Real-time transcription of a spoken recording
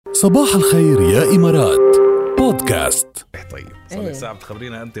صباح الخير يا إمارات بودكاست. طيب صار لك ساعة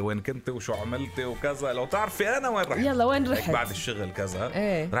بتخبرينا أنت وين كنت وشو عملتي وكذا. لو تعرفي أنا وين رحت. يلا وين رحت بعد الشغل كذا.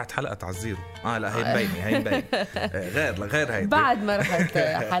 رحت حلقة على الزيرو. لا هي مبينة غير هيدي. بعد ما رحت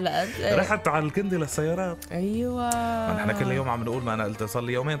حلقة رحت على الكندي للسيارات. أيوة نحن كل يوم عم نقول، ما أنا قلت صار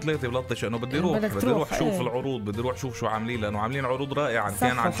لي يومين ثلاثة بلطش إنه بدي روح شوف العروض، بدي روح شوف شو عاملين، لأنه عاملين عروض رائعة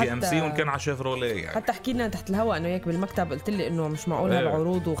كان على جي ام سي وإن كان على شيفروليه يعني. حتى حكينا تحت الهواء إنه هيك بالمكتب قلت لي إنه مش معقول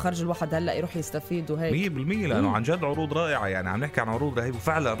هالعروض وخرج الواحد هلا يروح يستفيد وهيك 100%، لأنه عن جد عروض رائعة يعني. عم نحكي عن عروض رهيبة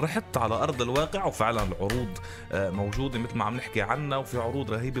وفعلا رحت على أرض الواقع وفعلا العروض موجودة مثل ما عم نحكي عنها، وفي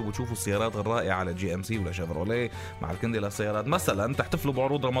عروض رهيبة وتشوفوا السيارات الرائعة على جي ام سي ولا شيفروليه مع الكندي للسيارات. مثلا تحتفلوا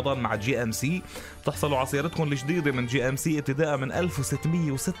بعروض رمضان مع جي ام سي، بتحصلوا على سيارتكم الجديدة من جي ام سي ابتداء من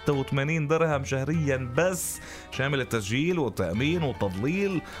 1686 درهم شهريا بس، شامل التسجيل والتأمين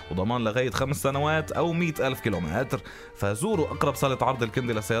والتضليل وضمان لغاية 5 سنوات أو 100,000 كيلومتر. فزوروا أقرب صالة عرض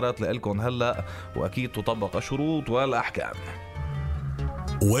الكندي للسيارات لإلكم هلأ، وأكيد تطبق الشروط والأحكام.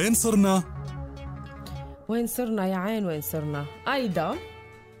 وين صرنا يا عين؟ وين صرنا؟ أيضا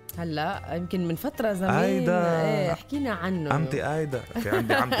هلا يمكن من فترة زمان حكينا عنه. عمتي آيدا، في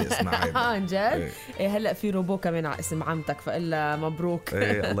عندي عمتي اسمها آيدا. عن جد؟ هلا في روبوت كمان على اسم عمتك، فإلا مبروك.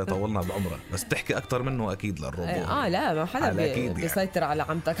 الله يطولنا بعمره، بس تحكي أكتر منه أكيد للروبوت. لا ما حدا بيسيطر على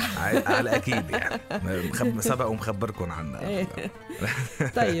عمتك. على أكيد يعني سبق ومخبركن عنه.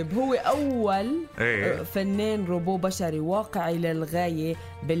 طيب هو أول فنان روبو بشري واقعي للغاية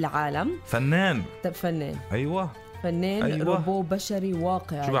بالعالم. فنان أيوة فنان روبو بشري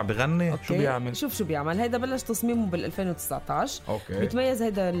واقعي. شو بيغني؟ شو بيعمل؟ شوف بيعمل. هيدا بلش تصميمه بال2019. بيتميز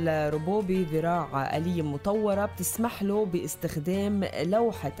هيدا الروبو بذراع آلية مطورة بتسمح له باستخدام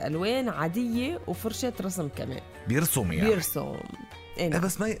لوحة ألوان عادية وفرشة رسم كمان. بيرسم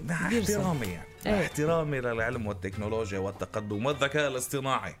بس ما احترامي يعني. احترامي للعلم والتكنولوجيا والتقدم والذكاء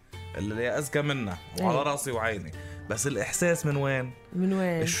الاصطناعي اللي أذكى منه وعلى راسي وعيني، بس الإحساس من وين؟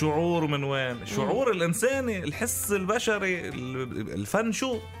 الشعور من وين؟ الشعور الإنساني، الحس البشري، الفن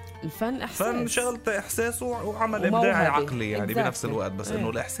شو؟ الفن إحساس، فن شغلته إحساس وعمل إبداعي عقلي يعني بنفس الوقت، بس إنه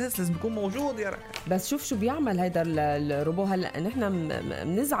الإحساس لازم يكون موجود يعني. بس شوف بيعمل هيدا الروبو. هلا نحن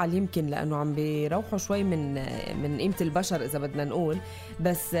بنزعل يمكن لأنه عم بيروحوا شوي من قيمة البشر إذا بدنا نقول،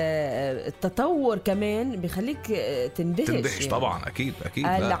 بس التطور كمان بيخليك تندهش يعني. طبعا أكيد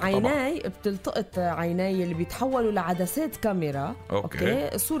العيناي بتلتقط عيناي اللي بيتحولوا لعدسات كاميرا.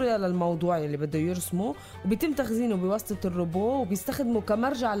 أوكي. الصورة للموضوع اللي بده يرسمه، وبيتم تخزينه بواسطة الروبو وبيستخدمه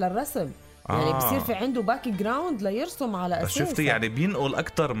كمرجع للرسم. يعني بصير في عنده باك جراوند ليرسم على أساس. شفتي يعني بينقل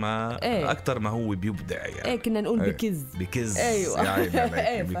أكتر ما هو بيبدع يعني. كنا نقول بكز. أيوة. يعني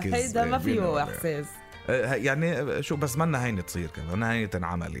هيدا ما فيه إحساس يعني. شو بس منا هيني تصير كمان، هيني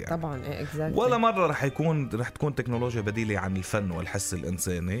تنعمل يعني. طبعا ولا مرة رح تكون تكنولوجيا بديلة عن الفن والحس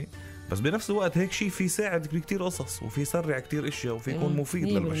الإنساني، بس بنفس الوقت هيك شيء في ساعد كتير قصص وفي سرع كتير اشياء وفي يكون مفيد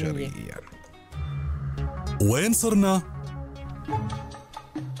للبشرية يعني. وين صرنا؟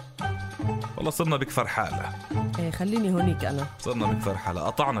 والله صرنا بكفر حالة. خليني هونيك أنا. صرنا بكفر حالة،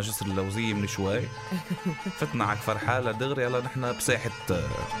 قطعنا جسر اللوزية من شوي، فتنا على كفر حالة دغري. يلا نحن بساحة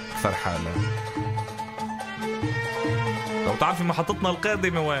كفر حالة. لو تعرفي محطتنا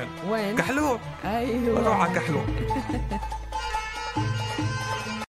القادمة وين؟ وين؟ كحلو. أيوة نروح على كحلو.